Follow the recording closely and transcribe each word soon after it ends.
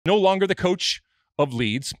No longer the coach of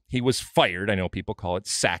Leeds. He was fired. I know people call it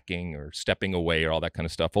sacking or stepping away or all that kind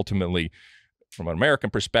of stuff. Ultimately, from an American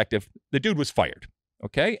perspective, the dude was fired.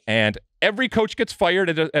 Okay. And every coach gets fired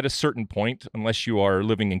at a certain point, unless you are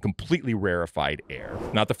living in completely rarefied air.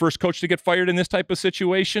 Not the first coach to get fired in this type of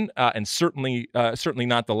situation, and certainly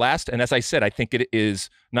not the last. And as I said, I think it is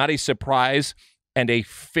not a surprise and a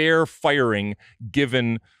fair firing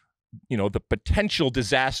given the potential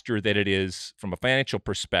disaster that it is from a financial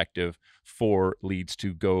perspective for Leeds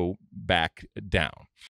to go back down.